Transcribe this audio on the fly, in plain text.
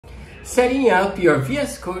Setting up your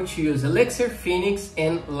VS Code to use Elixir, Phoenix,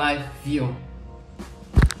 and LiveView.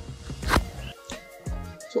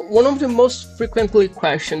 So one of the most frequently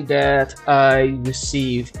questioned that I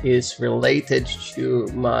receive is related to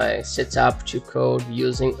my setup to code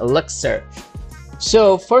using Elixir.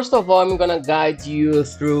 So first of all, I'm gonna guide you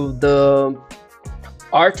through the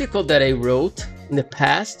article that I wrote in the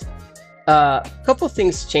past. A couple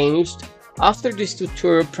things changed. After this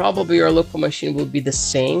tutorial, probably your local machine will be the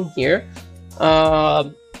same here.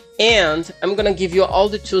 And I'm gonna give you all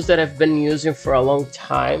the tools that I've been using for a long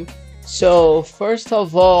time. So first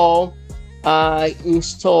of all, I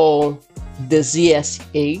install the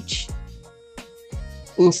ZSH,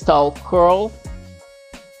 install curl,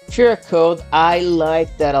 VSCode. I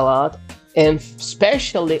like that a lot, and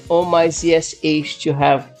especially on my ZSH to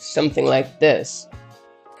have something like this.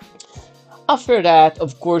 After that,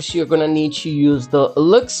 of course, you're gonna need to use the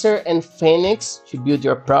Elixir and Phoenix to build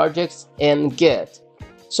your projects and Git.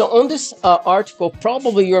 So on this article,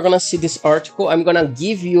 probably you're gonna see this article. I'm gonna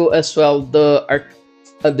give you as well the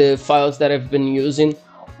files that I've been using,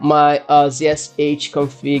 my ZSH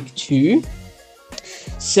config too.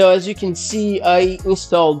 So as you can see, I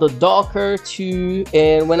installed the Docker too,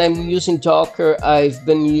 and when I'm using Docker, I've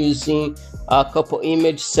been using a couple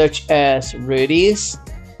images such as Redis,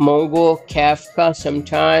 Mongo, Kafka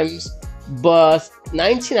sometimes, but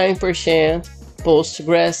 99%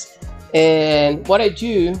 Postgres. And what I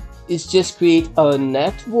do is just create a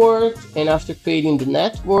network, and after creating the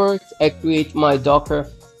network, I create my Docker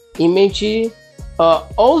image.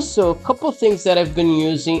 Also, a couple things that I've been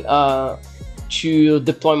using to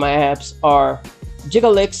deploy my apps are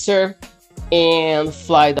Elixir and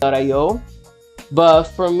Fly.io. But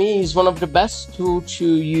for me, it's one of the best tools to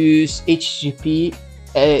use HTTP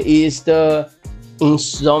is the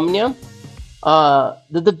Insomnia.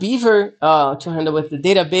 The Beaver to handle with the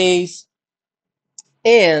database,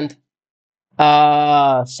 and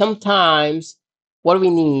sometimes what we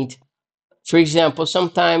need, for example,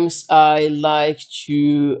 sometimes I like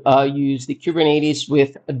to use the Kubernetes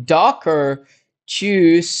with Docker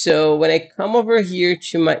too. So when I come over here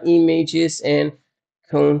to my images and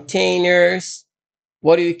containers,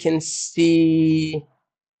 what you can see,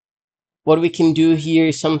 what we can do here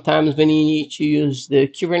is sometimes when you need to use the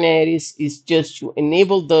Kubernetes is just to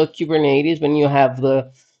enable the Kubernetes when you have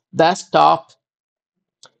the desktop.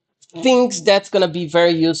 Things that's going to be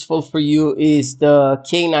very useful for you is the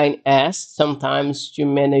K9S, sometimes to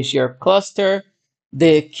manage your cluster.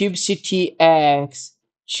 The kubectx,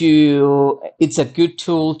 it's a good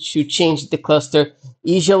tool to change the cluster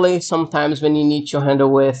easily, sometimes when you need to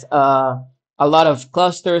handle with a lot of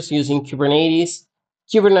clusters using Kubernetes.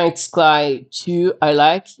 Kubernetes CLI 2 I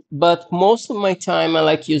like, but most of my time I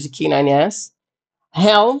like using K9S.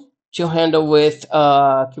 Helm to handle with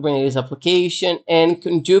Kubernetes application, and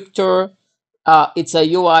Conductor, it's a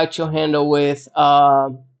UI to handle with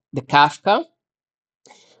the Kafka.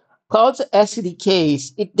 Cloud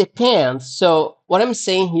SDKs, it depends. So what I'm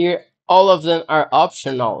saying here, all of them are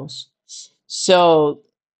optionals. So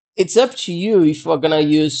it's up to you if you're gonna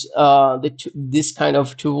use this kind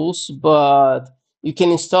of tools, but you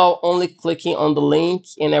can install only clicking on the link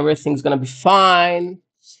and everything's gonna be fine.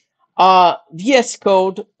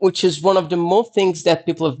 VSCode, which is one of the most things that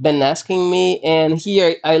people have been asking me, and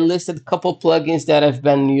here I listed a couple plugins that I've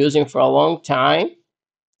been using for a long time.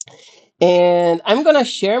 And I'm gonna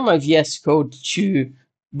share my VSCode too,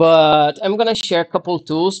 but I'm gonna share a couple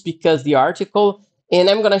tools because the article, and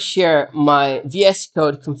I'm gonna share my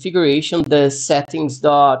VSCode configuration, the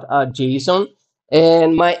settings.json,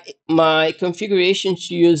 and my configuration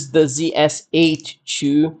to use the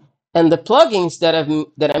ZSH2, and the plugins that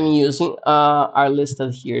I'm using are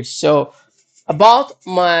listed here. So about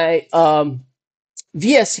my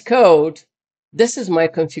VS Code, this is my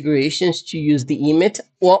configurations to use the emit.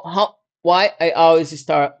 Well, why I always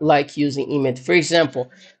start like using emit. For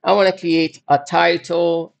example, I want to create a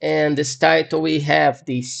title, and this title we have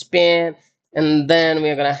the span, and then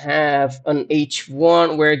we're gonna have an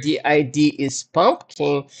H1 where the ID is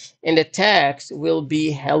pumpkin, and the text will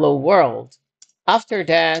be hello world. After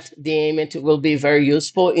that, the emit will be very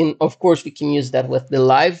useful. And of course, we can use that with the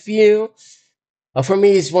LiveView. For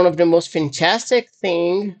me, it's one of the most fantastic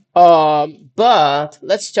thing. But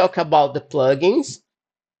let's talk about the plugins.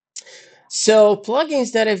 So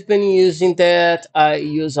plugins that I've been using that I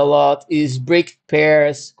use a lot is break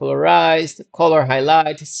pairs, colorized, color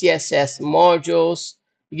highlight, CSS modules.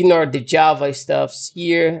 Ignore the Java stuffs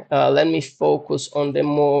here. Let me focus on the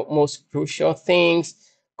most crucial things.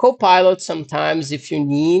 Copilot sometimes if you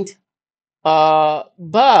need.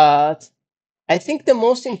 But I think the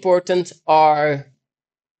most important are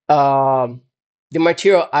the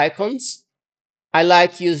material icons. I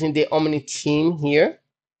like using the Omni theme here.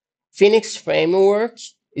 Phoenix framework,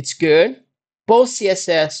 it's good. Post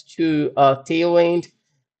CSS to Tailwind.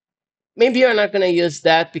 Maybe you're not going to use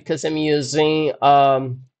that because I'm using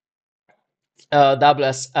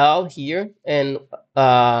WSL here and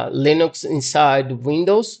Linux inside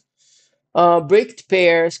Windows. Breaked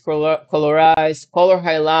pairs, colorized, color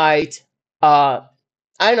highlight. I'm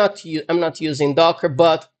not using Docker,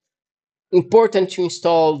 but important to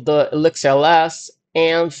install the Elixir LS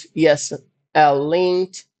and ESL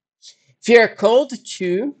linked. VSCode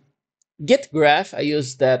to Git graph. I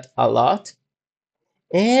use that a lot.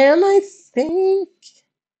 And I think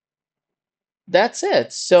that's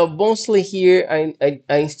it. So mostly here, I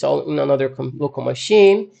install in another local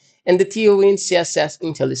machine. And the Tailwind CSS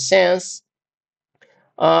IntelliSense.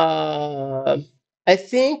 I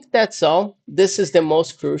think that's all. This is the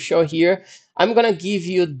most crucial here. I'm going to give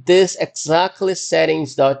you this exactly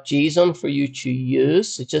settings.json for you to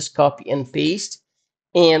use. So just copy and paste.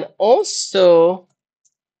 And also,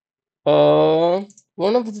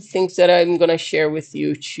 one of the things that I'm going to share with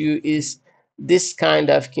you too is this kind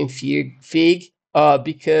of config,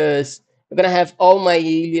 because I'm going to have all my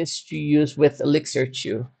alias to use with Elixir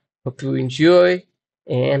too. Hope you enjoy,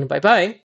 and bye-bye.